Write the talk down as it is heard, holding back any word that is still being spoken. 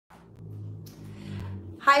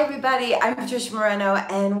Hi everybody, I'm Patricia Moreno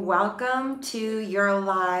and welcome to your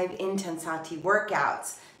live intenSati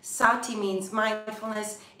workouts. Sati means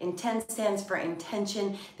mindfulness, inten stands for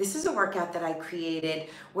intention. This is a workout that I created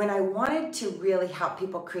when I wanted to really help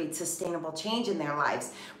people create sustainable change in their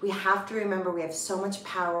lives. We have to remember we have so much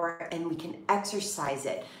power and we can exercise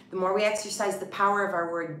it. The more we exercise the power of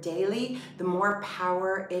our word daily, the more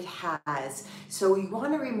power it has. So we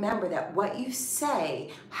want to remember that what you say,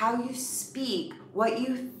 how you speak, what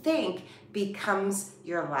you think becomes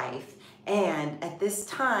your life. And at this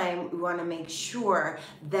time, we want to make sure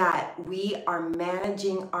that we are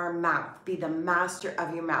managing our mouth. Be the master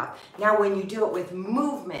of your mouth. Now, when you do it with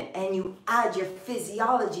movement and you add your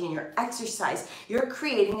physiology and your exercise, you're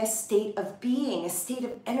creating a state of being, a state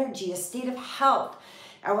of energy, a state of health.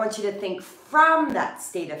 I want you to think from that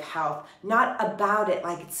state of health, not about it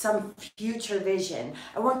like it's some future vision.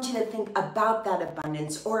 I want you to think about that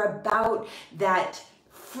abundance or about that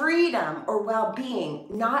freedom or well-being,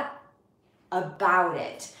 not about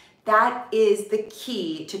it. That is the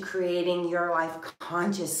key to creating your life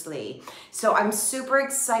consciously. So I'm super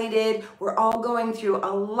excited. We're all going through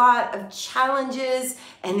a lot of challenges,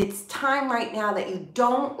 and it's time right now that you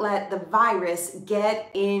don't let the virus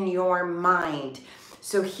get in your mind.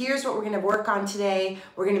 So here's what we're going to work on today.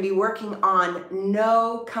 We're going to be working on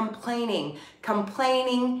no complaining.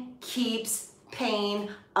 Complaining keeps pain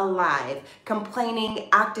alive. Complaining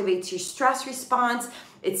activates your stress response.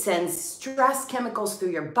 It sends stress chemicals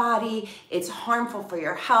through your body. It's harmful for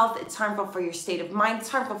your health. It's harmful for your state of mind. It's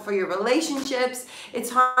harmful for your relationships. It's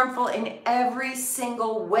harmful in every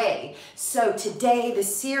single way. So today the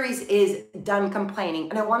series is Done Complaining.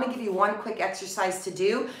 And I want to give you one quick exercise to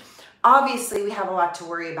do. Obviously, we have a lot to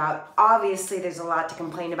worry about. Obviously, there's a lot to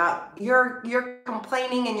complain about. Your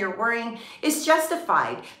complaining and your worrying is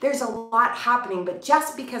justified. There's a lot happening, but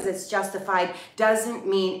just because it's justified doesn't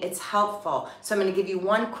mean it's helpful. So I'm going to give you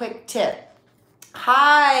one quick tip.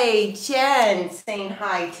 Hi, Jen, saying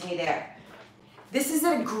hi to me there. This is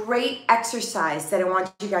a great exercise that I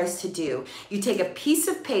want you guys to do. You take a piece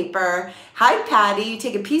of paper. Hi, Patty. You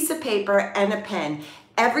take a piece of paper and a pen.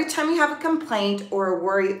 Every time you have a complaint or a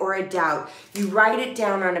worry or a doubt, you write it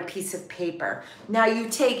down on a piece of paper. Now you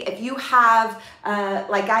take, if you have,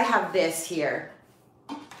 like I have this here.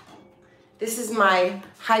 This is my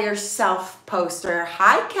higher self poster.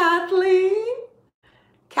 Hi, Kathleen.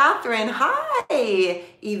 Catherine, hi.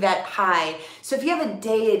 Yvette, hi. So if you have a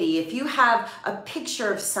deity, if you have a picture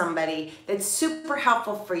of somebody that's super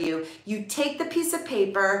helpful for you, you take the piece of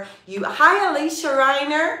paper, hi Alicia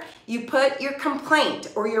Reiner, you put your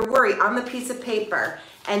complaint or your worry on the piece of paper,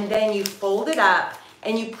 and then you fold it up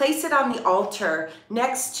and you place it on the altar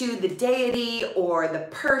next to the deity or the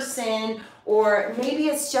person, or maybe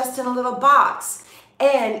it's just in a little box.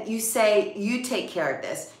 And you say, you take care of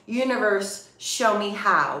this. Universe, show me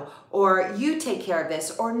how. Or you take care of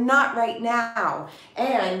this, or not right now.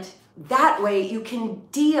 And that way you can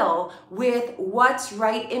deal with what's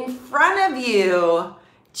right in front of you.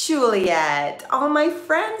 Juliet, all my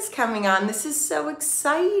friends coming on. This is so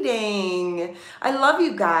exciting. I love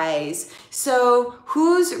you guys. So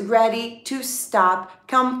who's ready to stop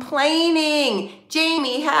complaining?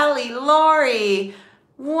 Jamie, Hallie, Lori.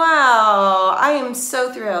 Wow, I am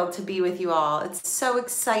so thrilled to be with you all. It's so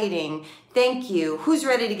exciting. Thank you. Who's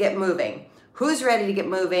ready to get moving? Who's ready to get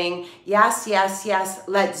moving? Yes, yes, yes,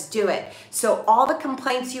 let's do it. So all the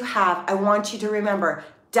complaints you have, I want you to remember,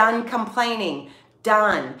 done complaining,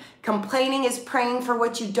 done. Complaining is praying for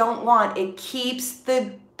what you don't want. It keeps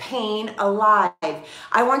the pain alive.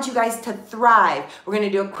 I want you guys to thrive. We're going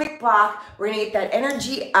to do a quick block. We're going to get that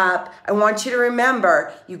energy up. I want you to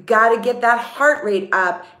remember, you got to get that heart rate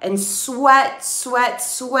up and sweat, sweat,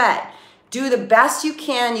 sweat. Do the best you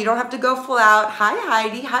can. You don't have to go full out. Hi,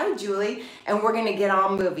 Heidi. Hi, Julie. And we're going to get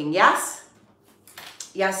all moving. Yes?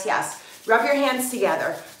 Yes, yes. Rub your hands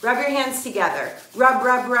together. Rub your hands together. Rub,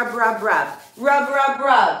 rub, rub, rub, rub. Rub, rub,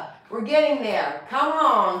 rub. We're getting there. Come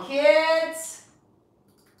on, kids.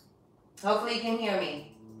 Hopefully you can hear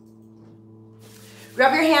me.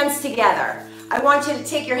 Rub your hands together. I want you to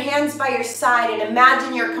take your hands by your side and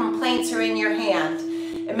imagine your complaints are in your hand.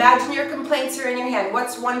 Imagine your complaints are in your hand.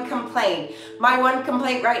 What's one complaint? My one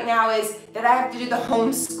complaint right now is that I have to do the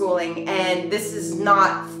homeschooling and this is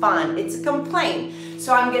not fun. It's a complaint.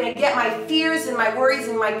 So I'm going to get my fears and my worries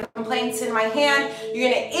and my complaints in my hand.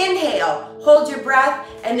 You're going to inhale, hold your breath,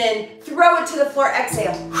 and then throw it to the floor.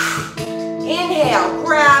 Exhale. Inhale,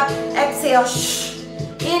 grab, exhale, shh.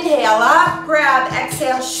 Inhale, up, grab,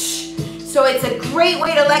 exhale, shh. So it's a great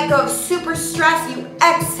way to let go of super stress. You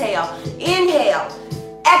exhale, inhale,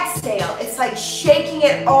 exhale. It's like shaking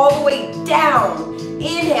it all the way down.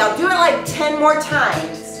 Inhale, do it like 10 more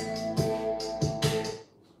times.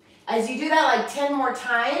 As you do that like 10 more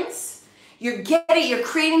times, you're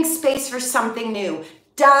creating space for something new.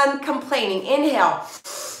 Done complaining. Inhale.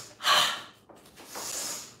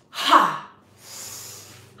 Ha.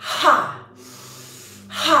 Ha.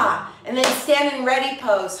 Ha. And then stand in ready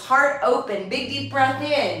pose. Heart open. Big deep breath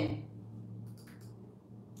in.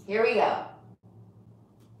 Here we go.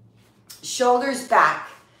 Shoulders back.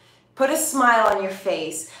 Put a smile on your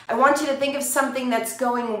face. I want you to think of something that's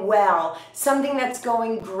going well, something that's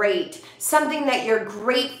going great, something that you're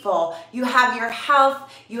grateful. You have your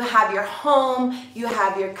health, you have your home, you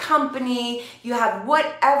have your company, you have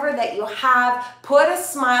whatever that you have. Put a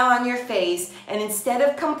smile on your face, and instead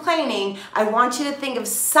of complaining, I want you to think of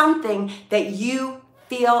something that you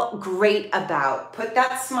feel great about. Put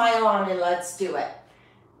that smile on and let's do it.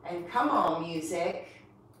 And come on, music.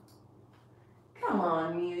 Come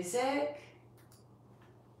on, music.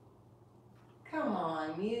 Come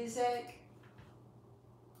on, music.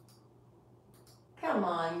 Come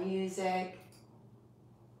on, music.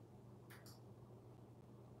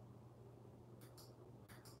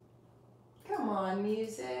 Come on,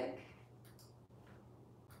 music.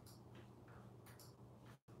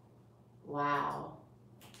 Wow,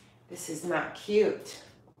 this is not cute.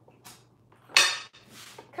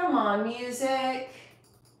 Come on, music.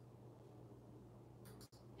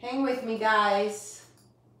 Hang with me, guys.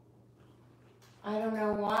 I don't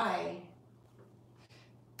know why.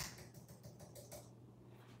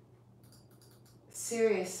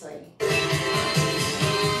 Seriously. There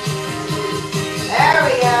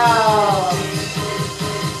we go.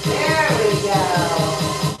 There we go.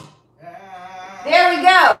 There we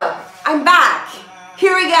go. I'm back.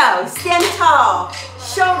 Here we go. Stand tall.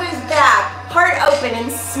 Shoulders back. Heart open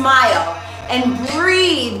and smile. And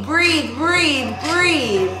breathe, breathe, breathe,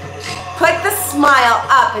 breathe. Put the smile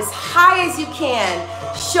up as high as you can.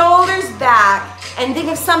 Shoulders back. And think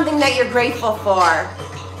of something that you're grateful for.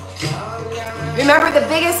 Remember, the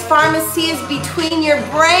biggest pharmacy is between your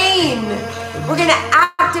brain. We're going to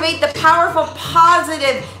activate the powerful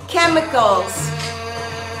positive chemicals.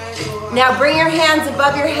 Now bring your hands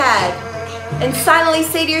above your head and silently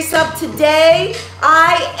say to yourself, today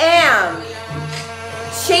I am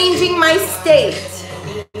changing my state.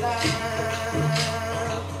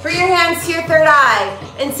 Bring your hands to your third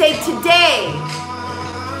eye and say, today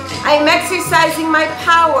I am exercising my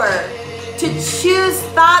power to choose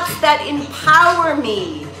thoughts that empower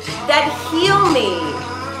me, that heal me.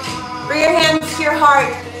 Bring your hands to your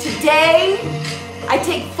heart. Today I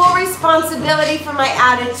take full responsibility for my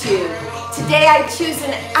attitude. Today I choose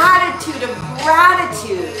an attitude of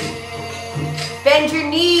gratitude. Bend your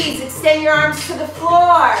knees, extend your arms to the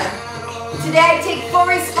floor. Today I take full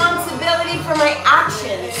responsibility for my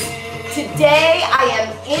actions. Today I am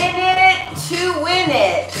in it to win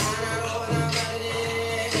it.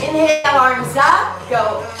 Inhale, arms up,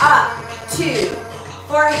 go up, 2,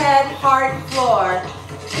 forehead, heart, floor.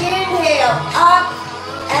 Inhale, up,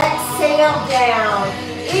 exhale, down.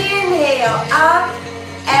 Inhale, up,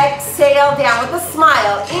 exhale, down with a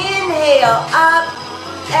smile. Inhale, up,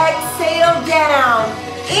 exhale down.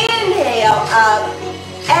 Inhale up,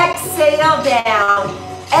 exhale down.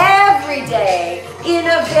 Every day, in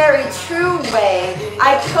a very true way,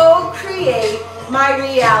 I co-create my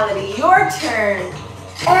reality. Your turn.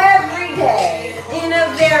 Every day, in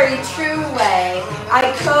a very true way,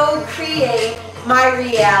 I co-create my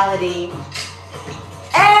reality.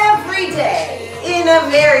 Every day, in a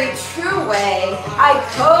very true way, I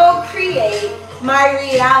co-create my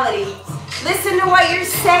reality. Listen to what you're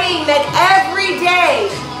saying, that every day,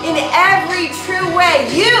 in every true way,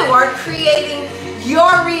 you are creating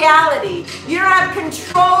your reality. You don't have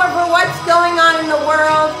control over what's going on in the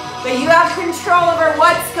world, but you have control over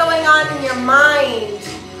what's going on in your mind.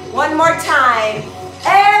 One more time.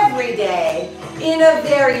 Every day, in a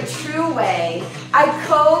very true way, I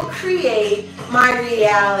co-create my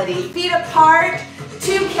reality. Feet apart,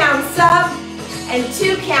 2 counts up, and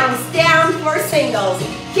 2 counts down for singles.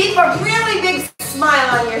 Keep a really big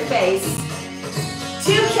smile on your face.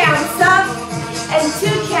 2 counts up and 2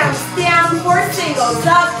 counts down for singles.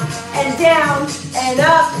 Up and down and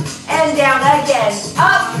up and down again.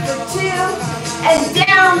 Up for 2 and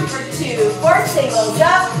down for 2 for singles.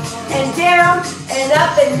 Up and down and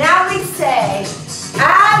up. And now we say,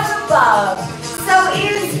 as above, so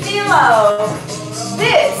is below.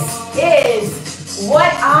 This is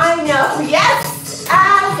what I know. Yes,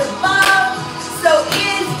 as above, so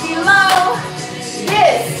is below.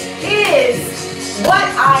 This is what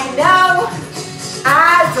I know.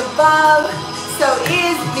 As above, so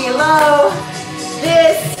is below.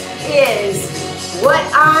 This is what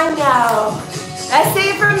I know. Let's say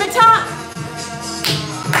it from the top.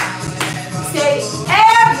 Say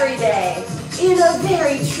every day, in a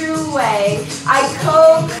very true way, I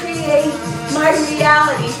co-create my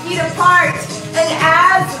reality. Feet apart, and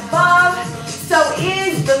as above, so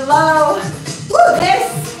is below. Woo,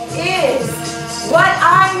 this is what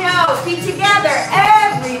I know. Feet together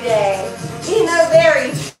every day, in a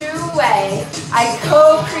very true way. I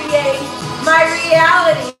co-create my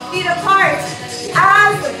reality. Feet apart,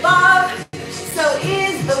 as above, so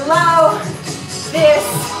is below. This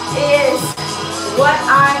is what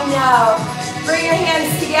I know. Bring your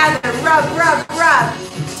hands together. Rub, rub, rub.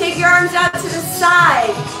 Take your arms out to the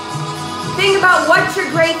side. Think about what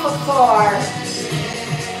you're grateful for.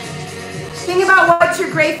 Think about what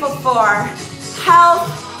you're grateful for. Health,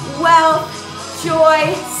 wealth,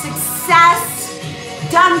 joy, success.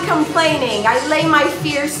 Done complaining. I lay my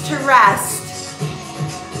fears to rest.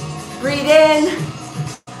 Breathe in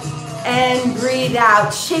and breathe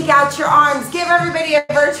out. Shake out your arms. Give everybody a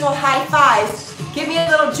virtual high five. Give me a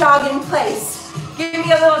little jog in place. Give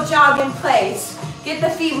me a little jog in place. Get the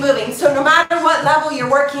feet moving. So no matter what level you're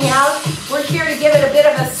working out, we're here to give it a bit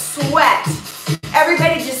of a sweat.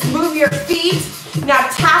 Everybody just move your feet. Now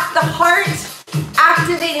tap the heart,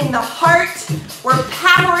 activating the heart. We're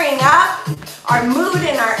powering up our mood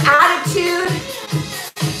and our attitude.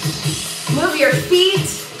 Move your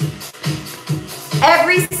feet.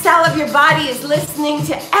 Every cell of your body is listening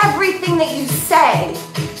to everything that you say.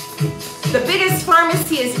 The biggest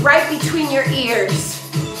pharmacy is right between your ears.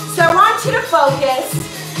 So I want you to focus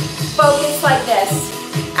like this.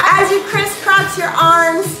 As you crisscross your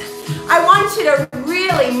arms, I want you to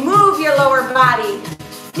really move your lower body.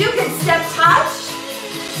 You can step touch,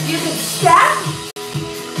 you can step.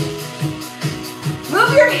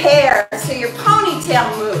 Move your hair so your ponytail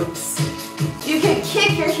moves. You can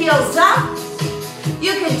kick your heels up.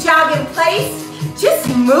 You can jog in place. Just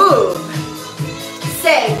move.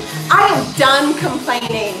 Say, I am done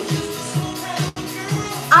complaining.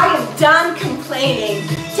 I am done complaining.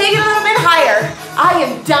 Take it a little bit higher. I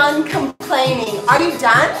am done complaining. Are you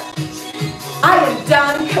done? I am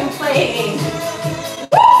done complaining.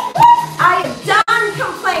 I am done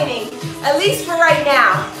complaining. At least for right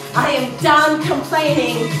now. I am done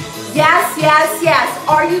complaining. Yes, yes, yes.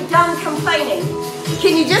 Are you done complaining?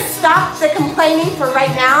 Can you just stop the complaining for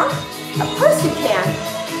right now? Of course you can.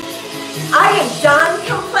 I am done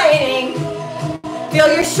complaining. Feel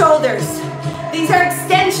your shoulders. These are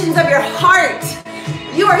extensions of your heart.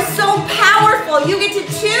 You are so powerful. You get to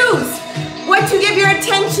choose what to give your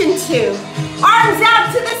attention to. Arms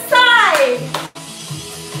out to the side.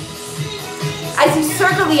 As you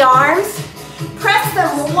circle the arms, press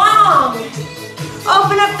them long.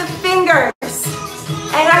 Open up the fingers.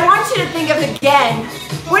 And I want you to think of it again.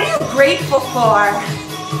 What are you grateful for?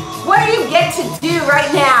 What do you get to do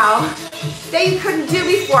right now that you couldn't do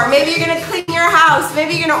before? Maybe you're going to clean your house.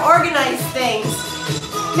 Maybe you're going to organize things.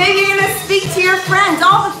 Maybe you're going to speak to your friends.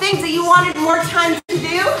 All the things that you wanted more time to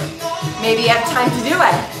do, maybe you have time to do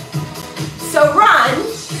it. So run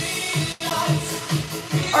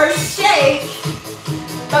or shake,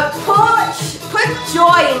 but put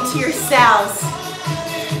joy into yourselves.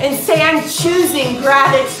 And say, I'm choosing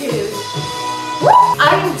gratitude.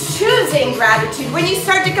 I am choosing gratitude. When you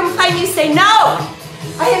start to complain, you say, no,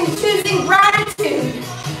 I am choosing gratitude.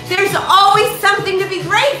 There's always something to be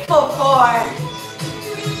grateful for.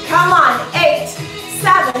 Come on, 8,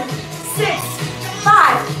 7, 6,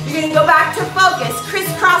 5. You're going to go back to focus.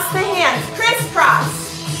 Crisscross the hands. Crisscross.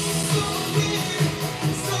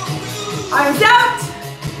 Arms out.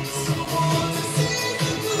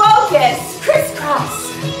 Focus. Crisscross.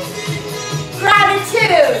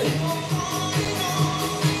 Gratitude.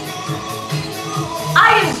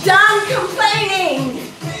 I am done complaining.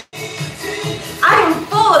 I am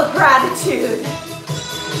full of gratitude.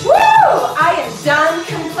 Woo! I am done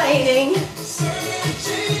complaining.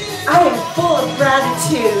 I am full of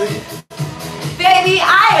gratitude. Baby,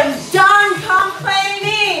 I am done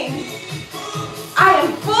complaining. I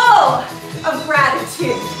am full of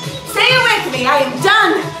gratitude. Say it with me. I am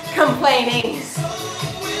done complaining.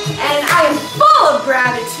 And I am full of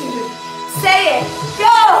gratitude. Say it.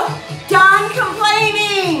 Go. Done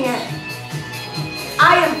complaining.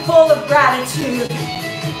 I am full of gratitude.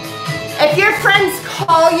 If your friends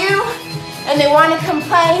call you and they want to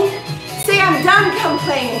complain, say I'm done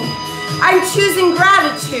complaining. I'm choosing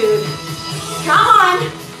gratitude. Come on.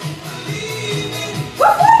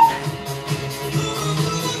 Whoop, whoop.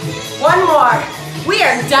 One more. We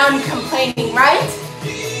are done complaining, right?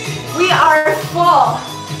 We are full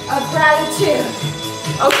of gratitude.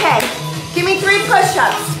 Okay, give me 3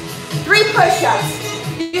 push-ups. 3 push-ups.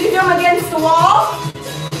 You can do them against the wall.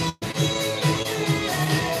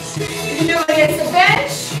 You can do them against the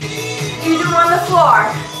bench. You can do them on the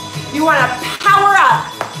floor. You want to power up.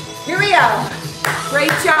 Here we go.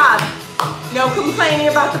 Great job. No complaining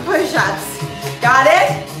about the push-ups. Got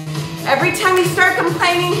it? Every time you start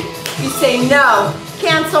complaining, you say no.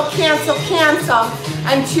 Cancel, cancel, cancel.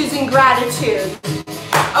 I'm choosing gratitude.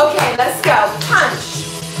 Okay, let's go. Punch.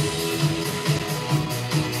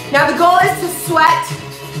 Now the goal is to sweat,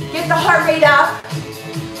 get the heart rate up.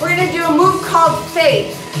 We're going to do a move called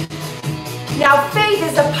faith. Now faith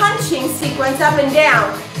is a punching sequence up and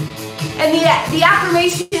down. And the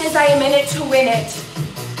affirmation is I am in it to win it.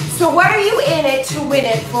 So what are you in it to win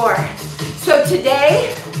it for? So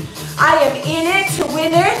today, I am in it to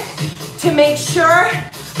win it, to make sure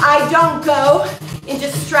I don't go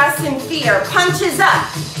into stress and fear. Punches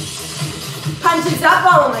up. Punches up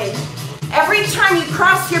only. Every time you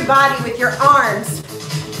cross your body with your arms,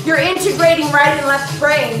 you're integrating right and left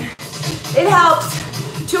brain. It helps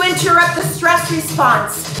to interrupt the stress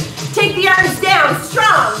response. Take the arms down,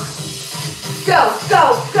 strong. Go,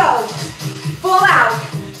 go, go. Full out.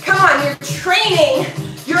 Come on, you're training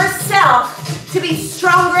yourself to be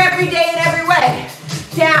stronger every day in every way.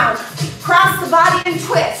 Down, cross the body and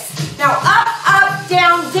twist. Now up, up,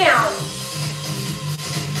 down, down.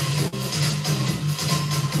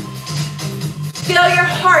 Feel your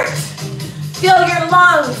heart, feel your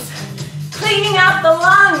lungs, cleaning out the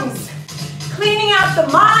lungs, cleaning out the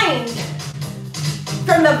mind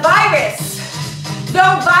from the virus.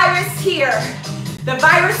 No virus here. The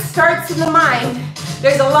virus starts in the mind.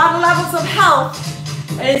 There's a lot of levels of health,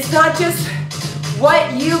 and it's not just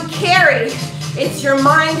what you carry, it's your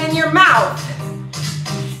mind and your mouth.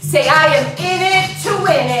 Say, I am in it to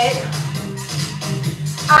win it.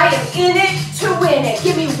 I am in it to win it.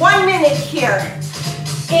 Give me 1 minute here.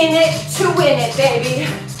 In it to win it, baby.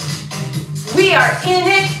 We are in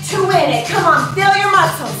it to win it. Come on, feel your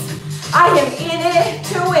muscles. I am in it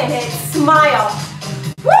to win it. Smile.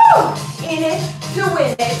 Woo! In it to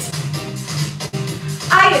win it.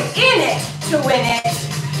 I am in it to win it.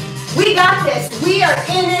 We got this. We are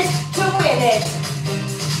in it to win it.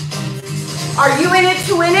 Are you in it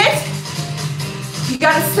to win it? You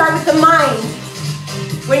got to start with the mind.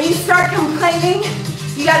 When you start complaining,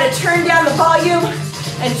 you got to turn down the volume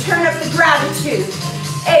and turn up the gratitude.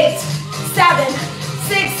 8, 7,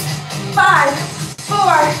 6, 5,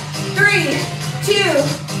 4, 3, 2,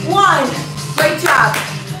 1. Great job.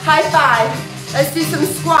 High five. Let's do some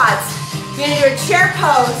squats. You're going to do a chair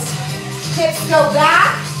pose. Hips go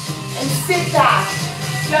back and sit back.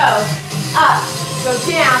 Go up, go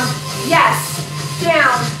down. Yes,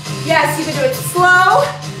 down. Yes, you can do it slow.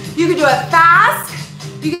 You can do it fast.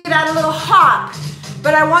 You can add a little hop.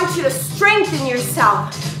 But I want you to strengthen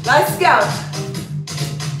yourself. Let's go.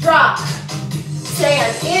 Drop. Say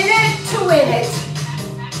I'm in it to win it.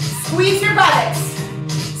 Squeeze your buttocks.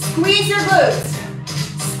 Squeeze your glutes.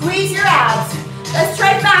 Squeeze your abs. Let's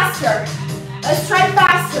try faster. Let's try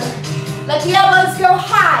faster. Let the elbows go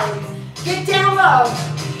high. Get down low.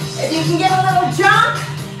 If you can get a little jump,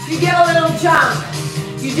 you get a little jump.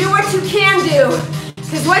 You do what you can do,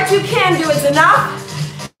 because what you can do is enough.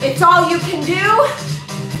 It's all you can do,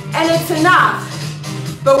 and it's enough.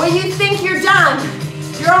 But when you think you're done,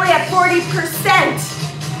 you're only at 40%.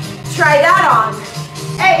 Try that on.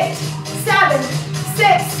 8, 7,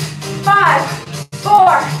 6, 5,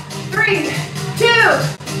 4, 3, 2,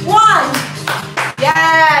 1.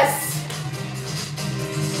 Yes.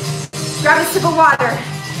 Grab a sip of water.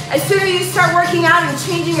 As soon as you start working out and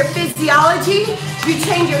changing your physiology, you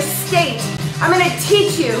change your state. I'm going to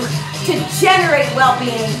teach you to generate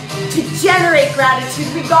well-being, to generate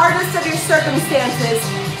gratitude, regardless of your circumstances,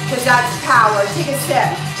 because that's power. Take a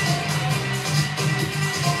sip.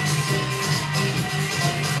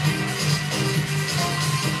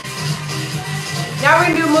 Now we're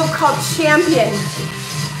going to do a move called champion.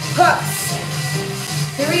 Hooks.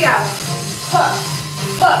 Here we go. Hook,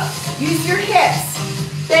 hook. Use your hips.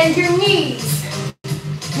 Bend your knees.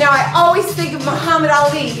 Now I always think of Muhammad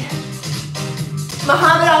Ali.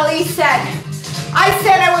 Muhammad Ali said, I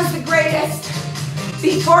said I was the greatest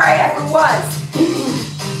before I ever was.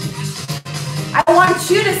 I want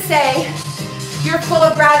you to say you're full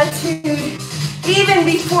of gratitude even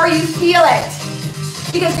before you feel it.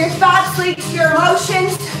 Because your thoughts lead to your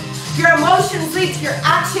emotions lead to your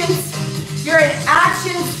actions, your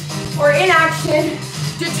actions or inaction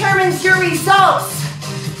determines your results.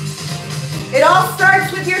 It all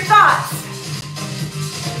starts with your thoughts.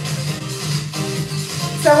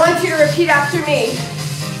 So I want you to repeat after me.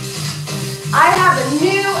 I have a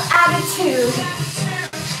new attitude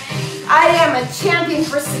a champion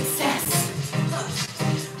for success.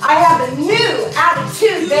 I have a new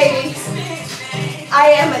attitude, baby.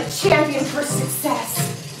 I am a champion for success.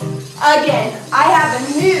 Again, I have a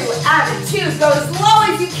new attitude. Go as low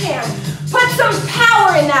as you can. Put some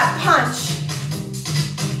power in that punch.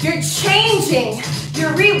 You're changing.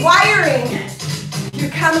 You're rewiring.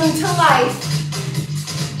 You're coming to life.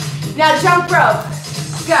 Now jump rope.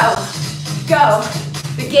 Go. Go.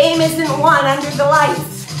 The game isn't won under the lights.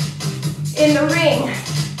 In the ring,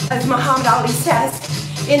 as Muhammad Ali says.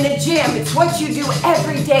 In the gym, it's what you do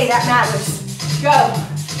every day that matters. Go.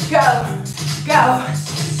 Go. Go.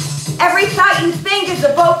 Every thought you think is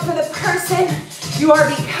a vote for the person you are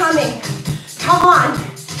becoming. Come on.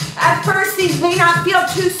 At first, these may not feel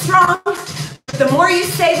too strong, but the more you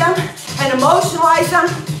say them and emotionalize them,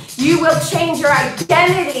 you will change your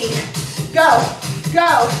identity. Go,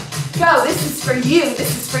 go, go. This is for you.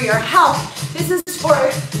 This is for your health. This is for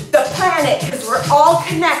the planet because we're all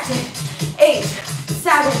connected. 8,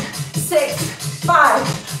 7, 6, 5,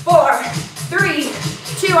 4, 3,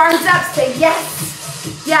 2. Arms up. Say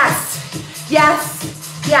yes, yes,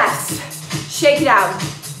 yes, yes. Shake it out.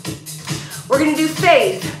 We're going to do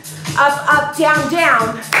fade. Up, up, down,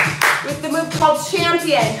 down. With the move called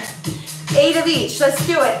champion. 8 of each. Let's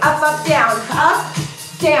do it. Up, up, down. Up,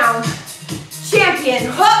 down.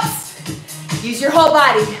 Champion. Hooks. Use your whole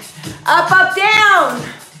body. Up, up, down.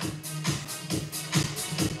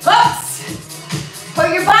 Hooks.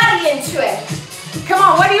 Put your body into it. Come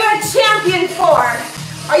on. What are you a champion for?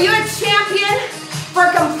 Are you a champion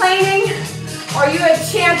for complaining? Or are you a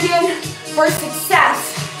champion for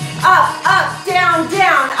success? Up, up, down,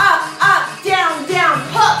 down. Up, down, down.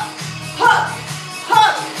 Hook, hook,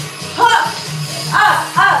 hook, hook.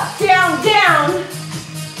 Up, down, down.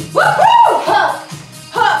 Woo-hoo! Hook,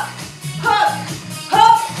 hook, hook,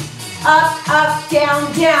 hook. Up,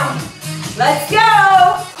 down, down. Let's go.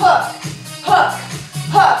 Hook, hook,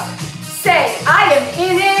 hook. Say, I am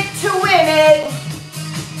in it to win it.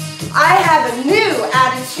 I have a new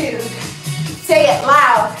attitude. Say it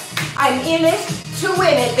loud. I'm in it to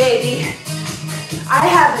win it, baby. I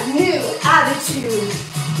have a new attitude.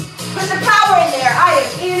 Put the power in there. I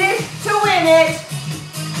am in it to win it.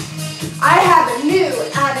 I have a new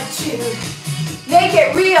attitude. Make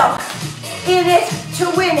it real. In it to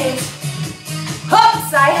win it.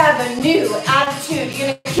 Hooks, I have a new attitude.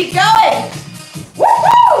 You're gonna keep going.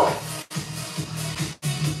 Woo-hoo!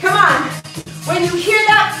 Come on. When you hear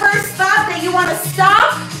that first thought that you want to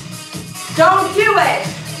stop, don't do it.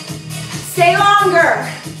 Stay longer.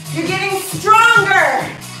 You're getting stronger.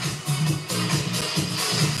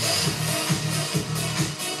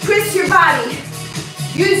 Twist your body.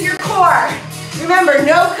 Use your core. Remember,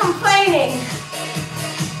 no complaining.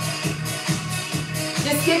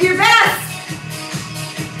 Just give your best.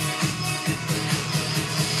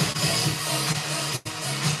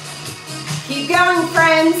 Keep going,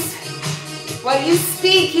 friends. What you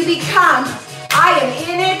speak, you become. I am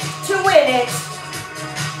in it to win it.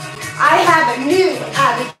 I have a new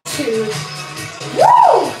attitude.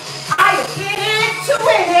 Woo! I am in it to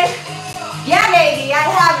win it. Yeah, baby, I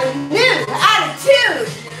have a new attitude.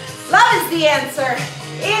 Love is the answer.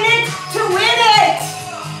 In it to win it.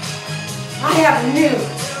 I have a new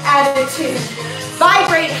attitude.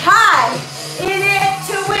 Vibrate high. In it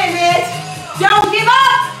to win it. Don't give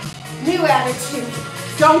up. New attitude.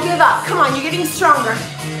 Don't give up. Come on, you're getting stronger.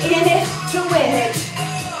 In it to win it.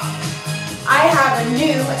 I have a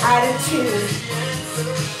new attitude.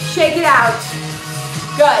 Shake it out.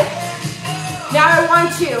 Good. Now I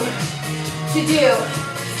want you to do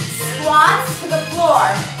squats to the floor.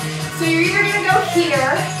 So you're either going to go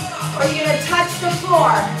here or you're going to touch the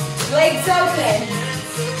floor. Legs open.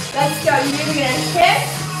 Let's go. You're either going to hip,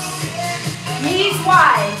 knees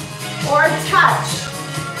wide, or touch.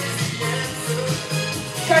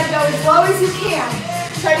 Try to go as low as you can.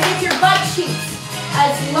 Try to get your butt cheeks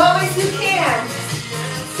as low as you can.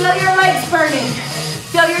 Feel your legs burning.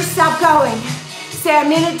 Feel yourself going. Say,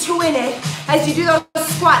 I'm in it to win it. As you do those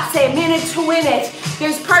squats, say, I'm in it to win it.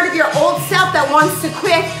 There's part of your old self that wants to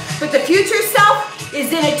quit, but the future self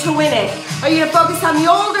is in it to win it. Are you going to focus on the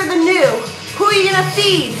old or the new? Who are you going to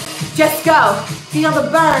feed? Just go. Feel the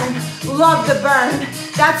burn. Love the burn.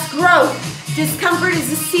 That's growth. Discomfort is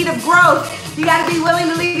the seed of growth. You got to be willing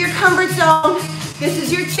to leave your comfort zone. This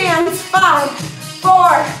is your chance. 5,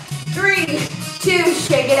 4, 3, 2.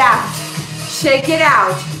 Shake it out. Shake it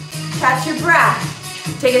out. Catch your breath.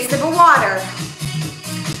 Take a sip of water.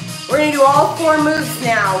 We're going to do all 4 moves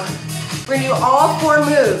now. We're going to do all 4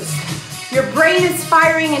 moves. Your brain is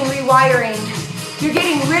firing and rewiring. You're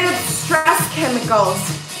getting rid of stress chemicals.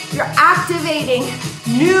 You're activating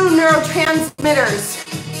new neurotransmitters.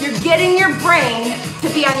 You're getting your brain to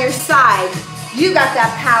be on your side. You got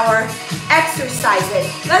that power. Exercise it.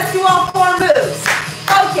 Let's do all 4 moves.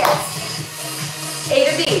 Focus. 8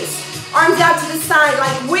 of these. Arms out to the side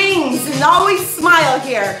like wings, and always smile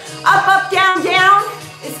here. Up, up, down, down.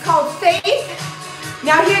 It's called faith.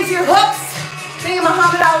 Now here's your hooks. Think of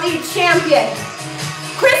Muhammad Ali, champion.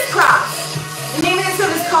 Crisscross. The name of this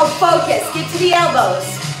move is called focus. Get to the elbows.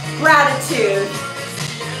 Gratitude.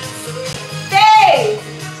 Faith.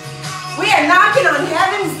 We are knocking on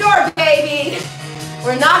heaven's door, baby.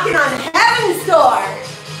 We're knocking on heaven's door.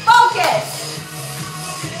 Focus.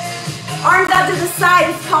 Arms out to the side.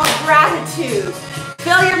 It's called gratitude.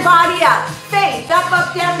 Fill your body up. Faith. Up,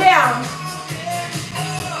 up, down, down.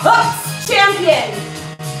 Hooks. Champion.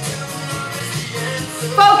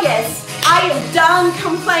 Focus. I am done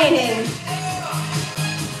complaining.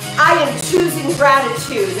 I am choosing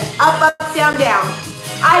gratitude. Up, up, down, down.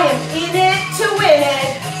 I am in it to win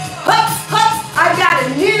it. Hooks, hooks. I've got a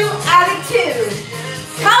new attitude.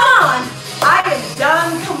 Come on. I am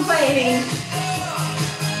done complaining.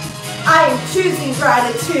 I am choosing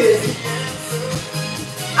gratitude.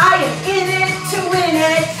 I am in it to win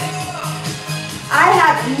it. I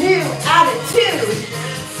have a new attitude.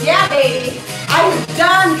 Yeah, baby. I am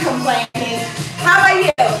done complaining. How about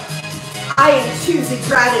you? I am choosing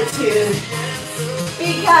gratitude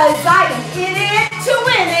because I am in it to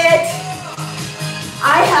win it.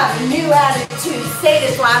 I have a new attitude. Say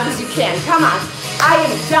it as loud as you can. Come on. I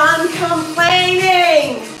am done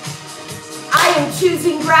complaining. I am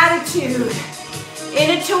choosing gratitude. In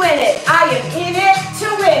it to win it. I am in it to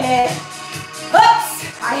win it.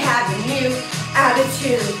 Oops. I have a new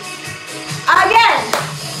attitude. Again.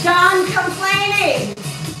 Done complaining.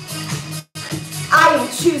 I am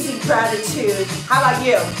choosing gratitude. How about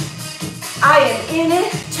you? I am in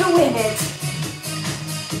it to win it.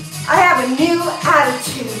 I have a new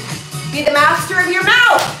attitude. Be the master of your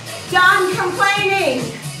mouth. Done complaining.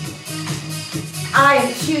 I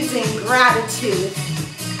am choosing gratitude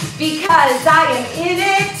because I am in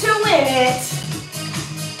it to win it.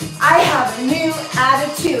 I have a new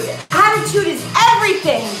attitude. Attitude is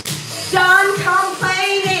everything. Done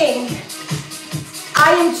complaining.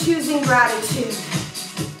 I am choosing gratitude.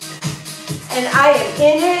 And I am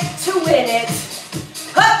in it to win it.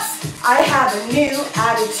 Oops, I have a new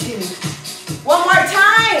attitude. One more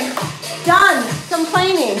time. Done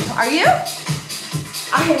complaining. Are you?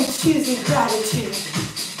 I am choosing gratitude.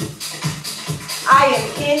 I am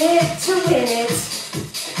in it to win it.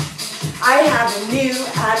 I have a new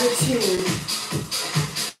attitude.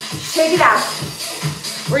 Shake it out.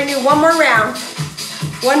 We're gonna do one more round.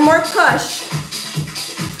 One more push.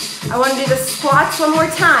 I want to do the squats one more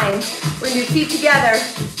time. We're going to do feet together,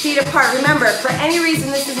 feet apart. Remember, for any reason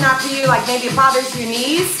this is not for you, like maybe it bothers your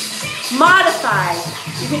knees, modify.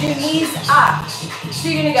 You can do knees up. So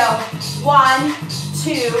you're going to go 1,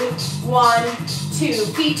 2, 1, 2.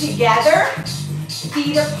 Feet together,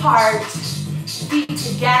 feet apart. Feet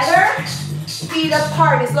together, feet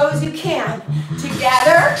apart as low as you can.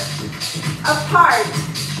 Together, apart.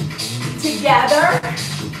 Together,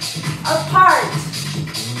 apart.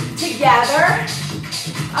 Together,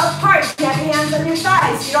 apart. You have your hands on your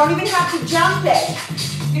thighs. You don't even have to jump it.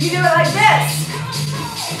 You can do it like this.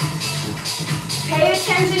 Pay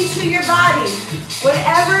attention to your body.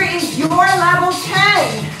 Whatever is your level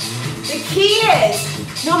 10. The key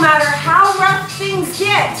is, no matter how rough things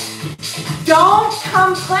get, don't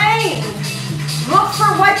complain. Look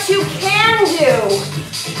for what you can do.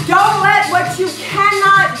 Don't let what you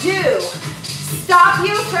cannot do stop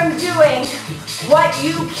you from doing what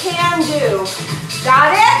you can do.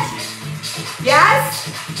 Got it? Yes?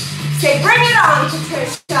 Say, bring it on,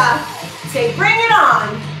 Patricia. Say, bring it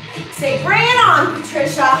on. Say, bring it on,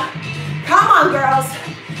 Patricia. Come on, girls.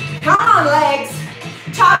 Come on, legs.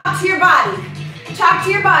 Talk to your body. Talk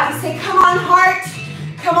to your body. Say, come on, heart.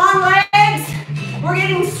 Come on, legs. We're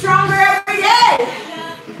getting stronger every day.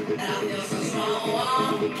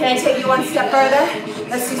 Can I take you one step further?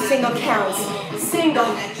 Let's do single counts.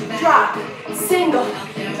 Single, drop, single,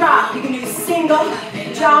 drop. You can do single,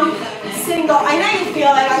 jump, single. I know you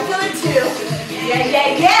feel it. I feel it too. Yeah,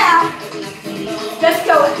 yeah, yeah. Let's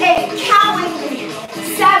go. 8, count with me.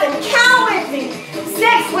 7, count with me.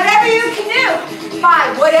 6, whatever you can do.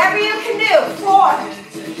 5, whatever you can do. 4,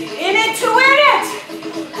 in it to win it.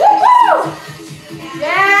 Woo-hoo!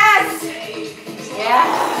 Yes.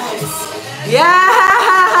 Yes.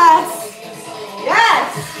 Yes. Yes.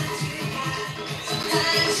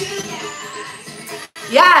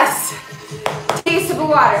 Yes. Take a sip of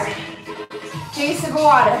water. Take a sip of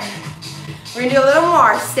water. We're going to do a little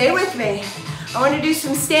more. Stay with me. I want to do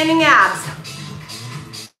some standing abs.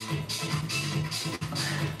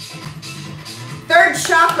 Third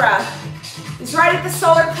chakra is right at the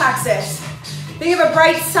solar plexus. Think of a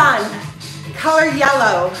bright sun, color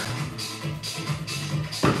yellow.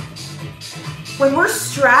 When we're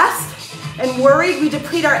stressed and worried, we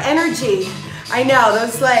deplete our energy. I know,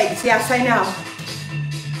 those legs, yes, I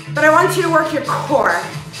know. But I want you to work your core.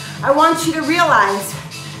 I want you to realize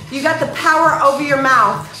you got the power over your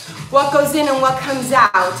mouth, what goes in and what comes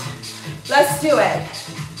out. Let's do it.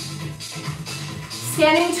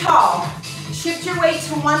 Standing tall, shift your weight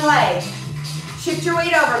to one leg. Shift your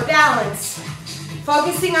weight over, balance.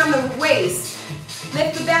 Focusing on the waist.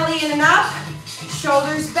 Lift the belly in and up,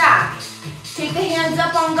 shoulders back. Take the hands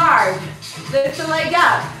up on guard. Lift the leg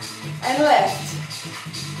up and lift.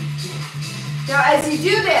 Now as you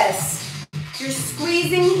do this, you're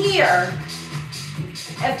squeezing here.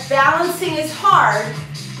 If balancing is hard,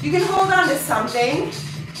 you can hold on to something,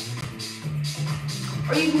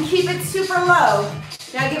 or you can keep it super low.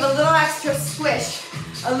 Now give a little extra squish,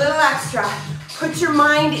 a little extra. Put your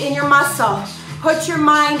mind in your muscle. Put your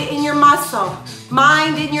mind in your muscle.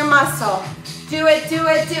 Mind in your muscle. Do it, do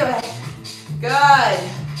it, do it. Good.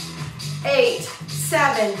 8,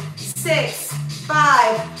 7, 6,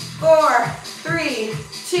 5, 4, 3,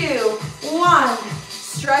 2, 1.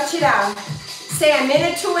 Stretch it out. Say, I'm in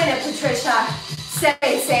it to win it, Patricia. Say,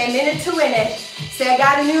 I'm in it to win it. Say, I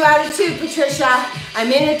got a new attitude, Patricia.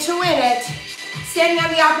 I'm in it to win it. Standing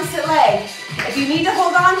on the opposite leg. If you need to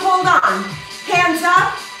hold on, hold on. Hands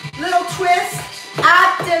up, little twist,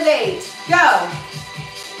 activate. Go.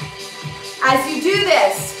 As you do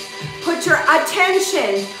this, put your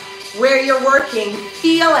attention where you're working.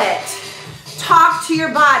 Feel it. Talk to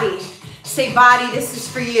your body. Say, body, this is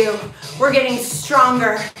for you. We're getting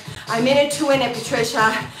stronger. I'm in it to win it,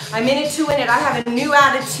 Patricia. I'm in it to win it. I have a new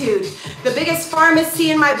attitude. The biggest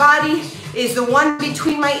pharmacy in my body is the one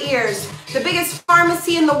between my ears. The biggest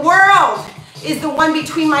pharmacy in the world is the one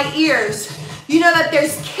between my ears. You know that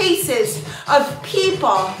there's cases of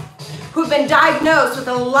people who've been diagnosed with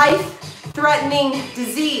a life-threatening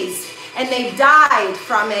disease, and they've died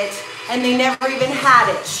from it, and they never even had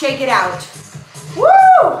it. Shake it out.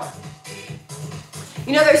 Woo!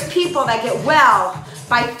 You know, there's people that get well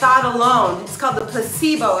by thought alone. It's called the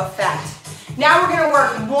placebo effect. Now we're gonna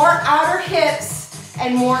work more outer hips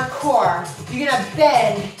and more core. You're gonna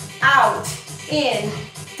bend, out, in,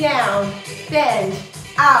 down, bend,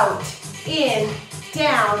 out, in,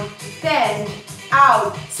 down, bend,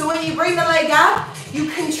 out. So when you bring the leg up, you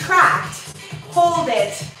contract, hold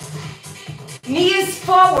it. Knee is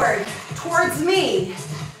forward, towards me.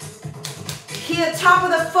 The top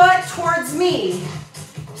of the foot towards me.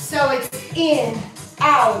 So it's in,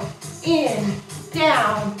 out, in,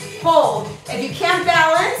 down, hold. If you can't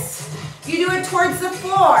balance, you do it towards the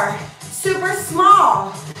floor. Super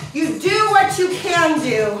small. You do what you can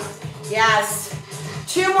do. Yes.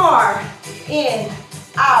 2 more. In,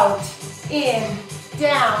 out, in,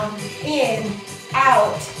 down, in,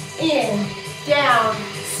 out, in, down.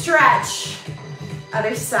 Stretch.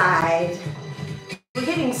 Other side. We're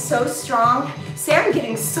getting so strong. Say, I'm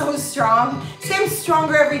getting so strong. Say, I'm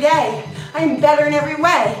stronger every day. I'm better in every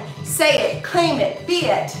way. Say it, claim it, be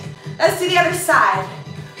it. Let's do the other side.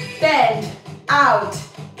 Bend, out,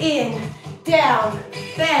 in, down,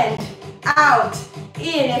 bend, out,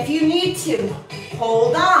 in. If you need to,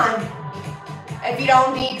 hold on. If you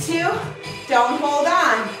don't need to, don't hold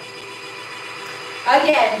on.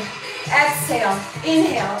 Again, exhale,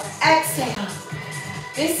 inhale, exhale.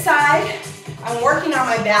 This side, I'm working on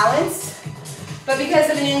my balance, but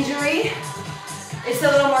because of an injury, it's a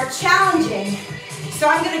little more challenging. So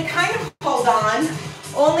I'm gonna kind of hold on,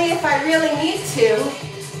 only if I really need to,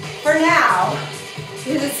 for now,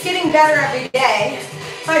 because it's getting better every day.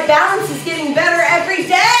 My balance is getting better every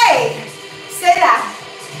day. Say that.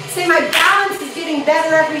 Say, my balance is getting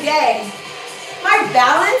better every day. My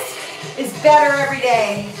balance is better every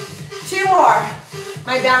day. 2 more.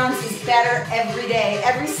 My balance is better every day.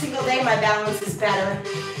 Every single day, my balance is better.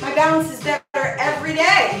 My balance is better every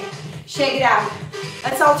day. Shake it out.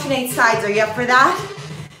 Let's alternate sides. Are you up for that?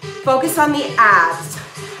 Focus on the abs.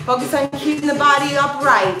 Focus on keeping the body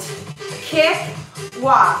upright. Kick,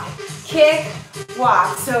 walk. Kick,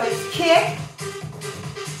 walk. So it's kick,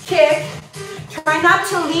 kick. Try not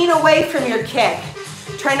to lean away from your kick.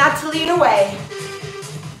 Try not to lean away.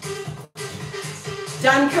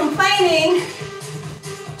 Done complaining.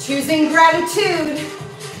 Choosing gratitude.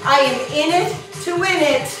 I am in it to win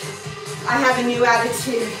it. I have a new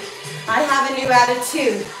attitude. I have a new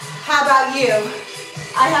attitude. How about you?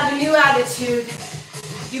 I have a new attitude.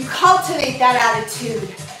 You cultivate that attitude.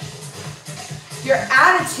 Your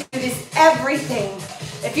attitude is everything.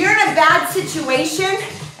 If you're in a bad situation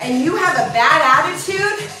and you have a bad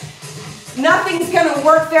attitude, nothing's gonna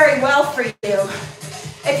work very well for you.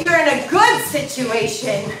 If you're in a good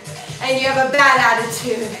situation and you have a bad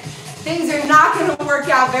attitude, things are not gonna work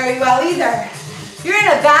out very well either. You're in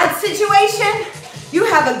a bad situation, you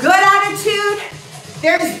have a good attitude,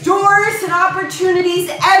 there's doors and opportunities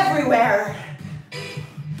everywhere.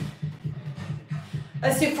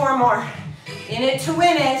 Let's do 4 more. In it to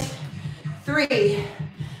win it. 3,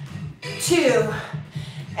 2,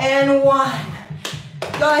 and 1.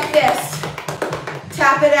 Go like this.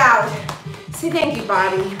 Tap it out. Say thank you,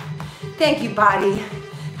 body. Thank you, body.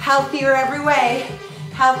 Healthier every way.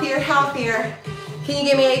 Healthier, healthier. Can you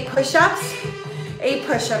give me 8 push-ups? 8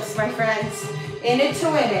 push-ups, my friends. In it to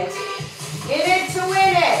win it. In it to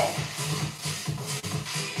win it.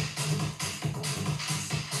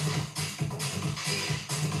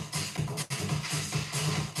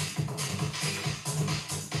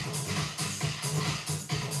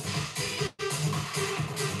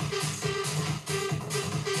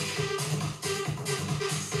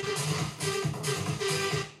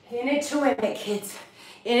 In it to win it, kids.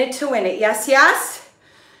 In it to win it. Yes, yes?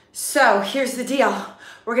 So here's the deal.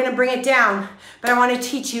 We're gonna bring it down, but I wanna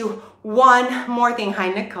teach you one more thing. Hi,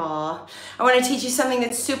 Nicole. I wanna teach you something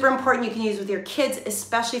that's super important you can use with your kids,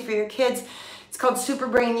 especially for your kids. It's called Super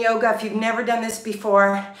Brain Yoga. If you've never done this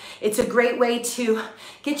before, it's a great way to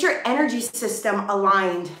get your energy system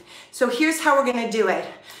aligned. So here's how we're gonna do it.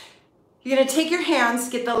 You're gonna take your hands,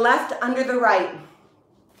 get the left under the right.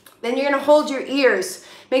 Then you're gonna hold your ears.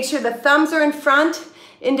 Make sure the thumbs are in front,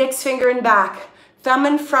 index finger in back. Thumb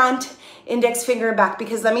in front, index finger in back.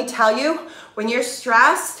 Because let me tell you, when you're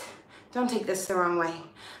stressed, don't take this the wrong way,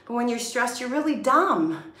 but when you're stressed, you're really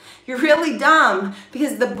dumb. You're really dumb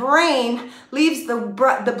because the brain leaves, the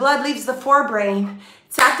blood leaves the forebrain.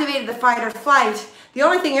 It's activated the fight or flight. The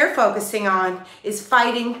only thing you're focusing on is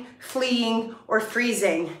fighting, fleeing, or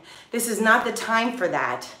freezing. This is not the time for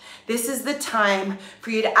that. This is the time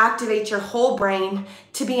for you to activate your whole brain,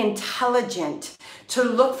 to be intelligent, to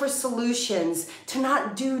look for solutions, to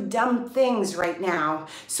not do dumb things right now.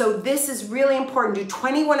 So this is really important. Do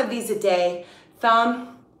 21 of these a day.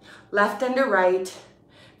 Thumb, left under right,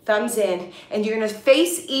 thumbs in, and you're gonna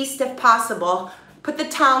face east if possible. Put the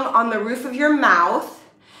tongue on the roof of your mouth,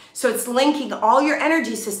 so it's linking all your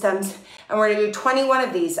energy systems, and we're gonna do 21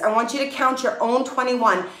 of these. I want you to count your own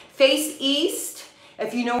 21. Face east.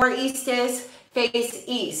 If you know where east is, face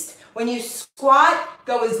east. When you squat,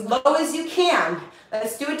 go as low as you can.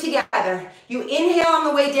 Let's do it together. You inhale on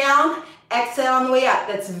the way down, exhale on the way up.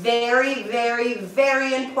 That's very, very,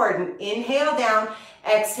 very important. Inhale down,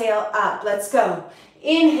 exhale up. Let's go.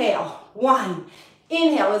 Inhale, 1.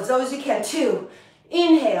 Inhale as low as you can, 2.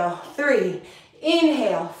 Inhale, 3.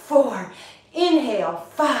 Inhale, 4. Inhale,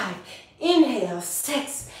 5. Inhale,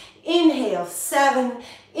 6. Inhale, 7.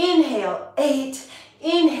 Inhale, 8.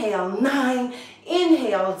 Inhale, 9.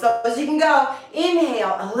 Inhale as low as you can go.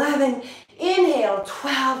 Inhale, 11. Inhale,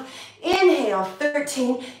 12. Inhale,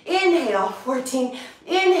 13. Inhale, 14.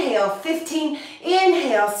 Inhale, 15.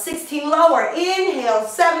 Inhale, 16. Lower. Inhale,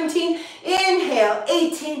 17. Inhale,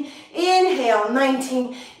 18. Inhale,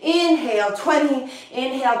 19. Inhale, 20.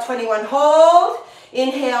 Inhale, 21. Hold.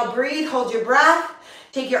 Inhale, breathe. Hold your breath.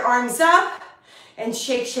 Take your arms up and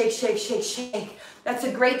shake, shake, shake, shake, shake. That's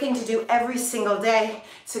a great thing to do every single day.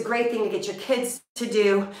 It's a great thing to get your kids to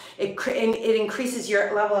do. It increases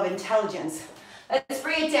your level of intelligence. Let's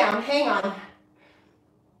bring it down. Hang on.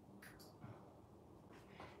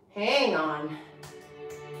 Hang on.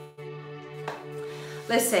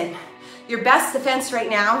 Listen, your best defense right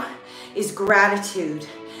now is gratitude.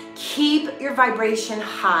 Keep your vibration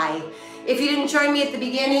high. If you didn't join me at the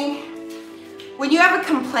beginning, when you have a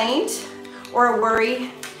complaint or a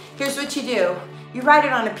worry, here's what you do. You write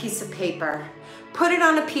it on a piece of paper. Put it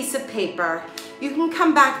on a piece of paper. You can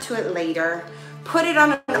come back to it later. Put it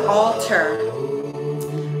on an altar.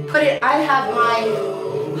 Put it, I have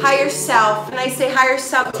my higher self, and I say, higher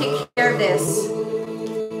self, take care of this.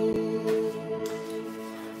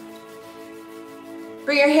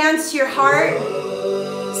 Bring your hands to your heart.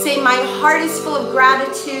 Say, my heart is full of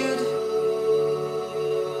gratitude.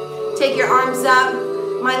 Take your arms up.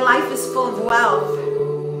 My life is full of wealth.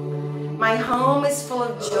 My home is full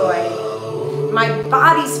of joy. My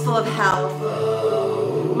body's full of health.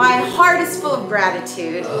 My heart is full of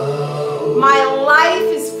gratitude. My life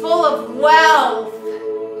is full of wealth.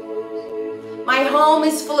 My home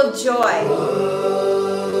is full of joy.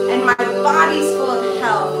 And my body's full of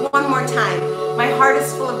health. One more time. My heart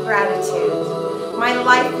is full of gratitude. My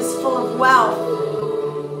life is full of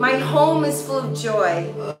wealth. My home is full of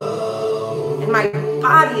joy. And my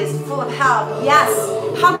body is full of health. Yes.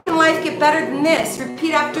 How can life get better than this?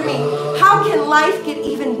 Repeat after me. How can life get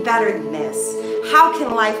even better than this? How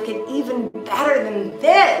can life get even better than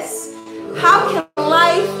this? How can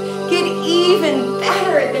life get even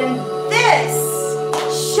better than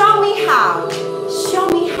this? Show me how. Show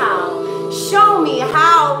me how. Show me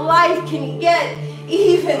how life can get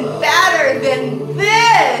even better than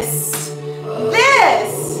this.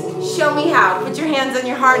 This. Show me how. Put your hands on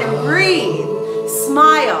your heart and breathe.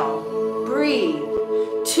 Smile. Breathe.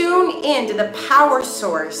 Tune into the power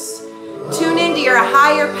source. Tune into your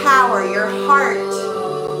higher power, your heart.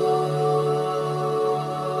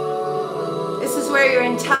 This is where your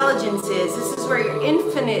intelligence is. This is where your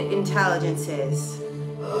infinite intelligence is.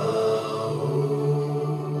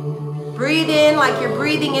 Breathe in like you're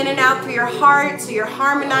breathing in and out through your heart, so you're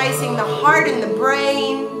harmonizing the heart and the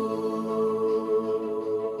brain.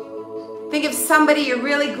 Think of somebody you're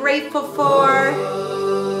really grateful for.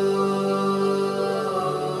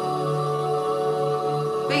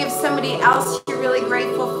 Think of somebody else you're really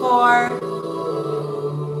grateful for.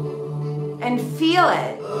 And feel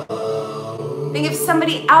it. Think of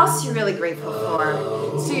somebody else you're really grateful for.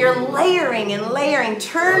 So you're layering and layering.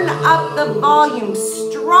 Turn up the volume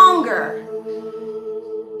stronger.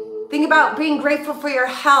 Think about being grateful for your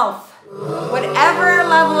health. Whatever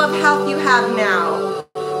level of health you have now,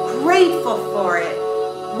 grateful for it.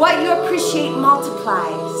 What you appreciate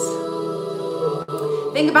multiplies.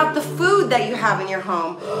 Think about the food that you have in your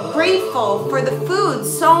home. Grateful for the food.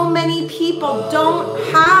 So many people don't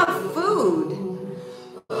have food.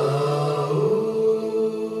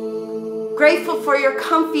 Grateful for your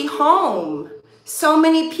comfy home. So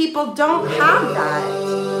many people don't have that.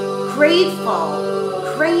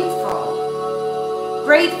 Grateful, grateful.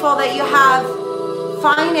 Grateful that you have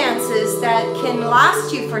finances that can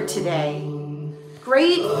last you for today.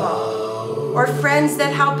 Grateful. Or friends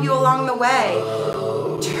that help you along the way.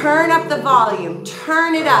 Turn up the volume,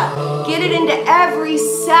 turn it up. Get it into every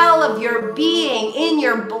cell of your being, in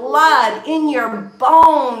your blood, in your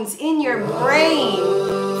bones, in your brain.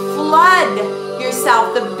 Flood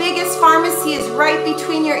yourself. The biggest pharmacy is right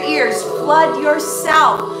between your ears. Flood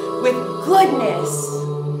yourself with goodness.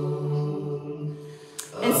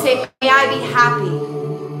 And say, may I be happy.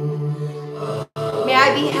 May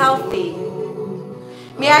I be healthy.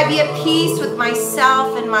 May I be at peace with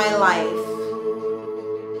myself and my life.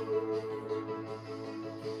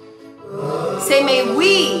 Say, may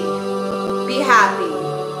we be happy.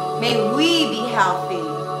 May we be healthy.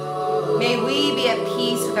 May we be at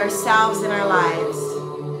peace with ourselves and our lives.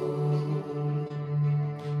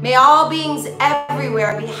 May all beings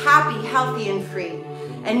everywhere be happy, healthy, and free.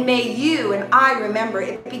 And may you and I remember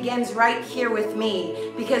it begins right here with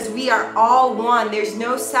me, because we are all one. There's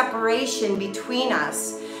no separation between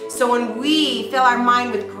us. So when we fill our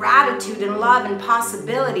mind with gratitude and love and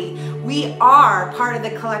possibility, we are part of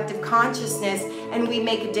the collective consciousness, and we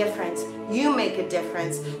make a difference. You make a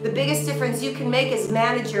difference. The biggest difference you can make is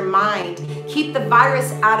manage your mind. Keep the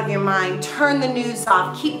virus out of your mind. Turn the news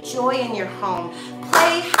off. Keep joy in your home.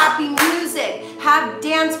 Play happy music. Have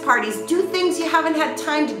dance parties. Do things you haven't had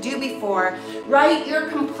time to do before. Write your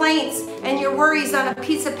complaints and your worries on a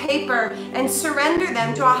piece of paper and surrender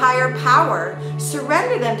them to a higher power.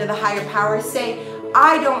 Surrender them to the higher power. Say,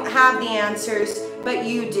 I don't have the answers, but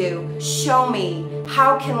you do. Show me.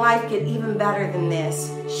 How can life get even better than this?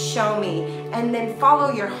 Show me. And then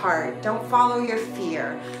follow your heart. Don't follow your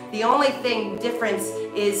fear. The only difference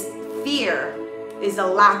is fear is a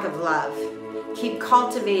lack of love. Keep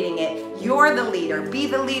cultivating it. You're the leader. Be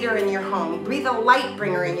the leader in your home. Be the light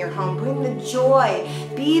bringer in your home. Bring the joy.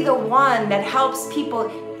 Be the one that helps people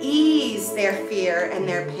ease their fear and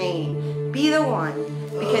their pain. Be the one,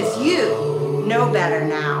 because you know better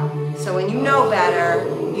now. So when you know better,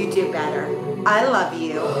 you do better. I love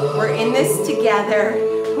you. We're in this together.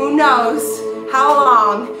 Who knows how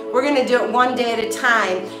long? We're going to do it one day at a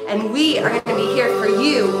time. And we are going to be here for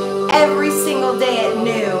you every single day at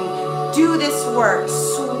noon. Do this work,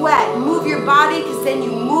 sweat, move your body, because then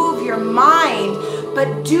you move your mind,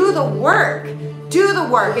 but do the work. Do the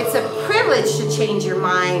work. It's a privilege to change your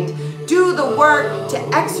mind. Do the work to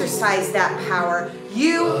exercise that power.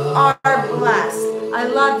 You are blessed. I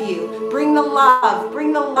love you. Bring the love,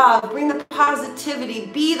 bring the love, bring the positivity.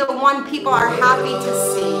 Be the one people are happy to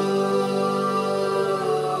see.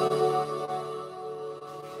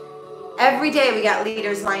 Every day we got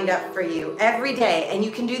leaders lined up for you, every day. And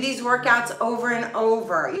you can do these workouts over and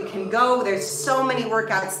over. You can go, there's so many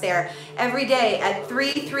workouts there. Every day at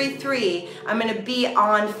 3:33, I'm gonna be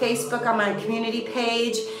on Facebook on my community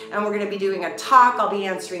page, and we're gonna be doing a talk. I'll be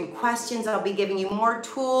answering questions. I'll be giving you more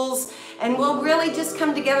tools, and we'll really just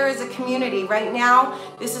come together as a community. Right now,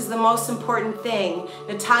 this is the most important thing.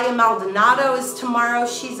 Natalia Maldonado is tomorrow.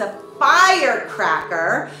 She's a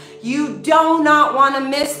firecracker. You do not want to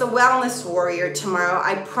miss the Wellness Warrior tomorrow.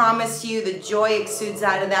 I promise you the joy exudes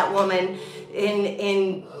out of that woman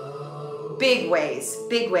in big ways,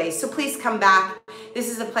 big ways. So please come back. This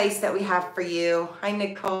is a place that we have for you. Hi,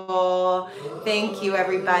 Nicole. Thank you,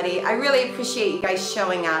 everybody. I really appreciate you guys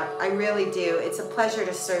showing up. I really do. It's a pleasure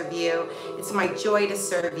to serve you. It's my joy to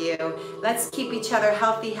serve you. Let's keep each other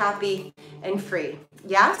healthy, happy, and free.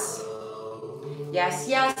 Yes? Yes,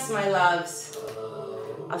 yes, my loves.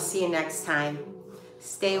 I'll see you next time.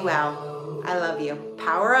 Stay well. I love you.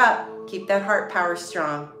 Power up. Keep that heart power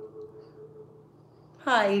strong.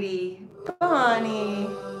 Heidi, Bonnie,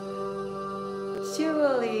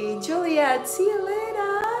 Julie, Juliet, see you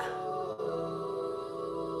later.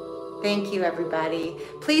 Thank you, everybody.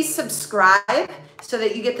 Please subscribe so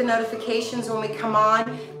that you get the notifications when we come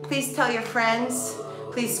on. Please tell your friends.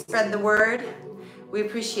 Please spread the word. We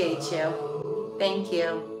appreciate you. Thank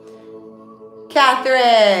you.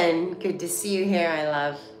 Catherine, good to see you here, my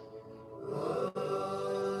love.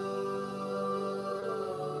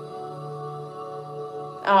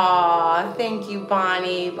 Aw, thank you,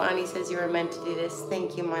 Bonnie. Bonnie says you were meant to do this.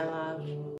 Thank you, my love.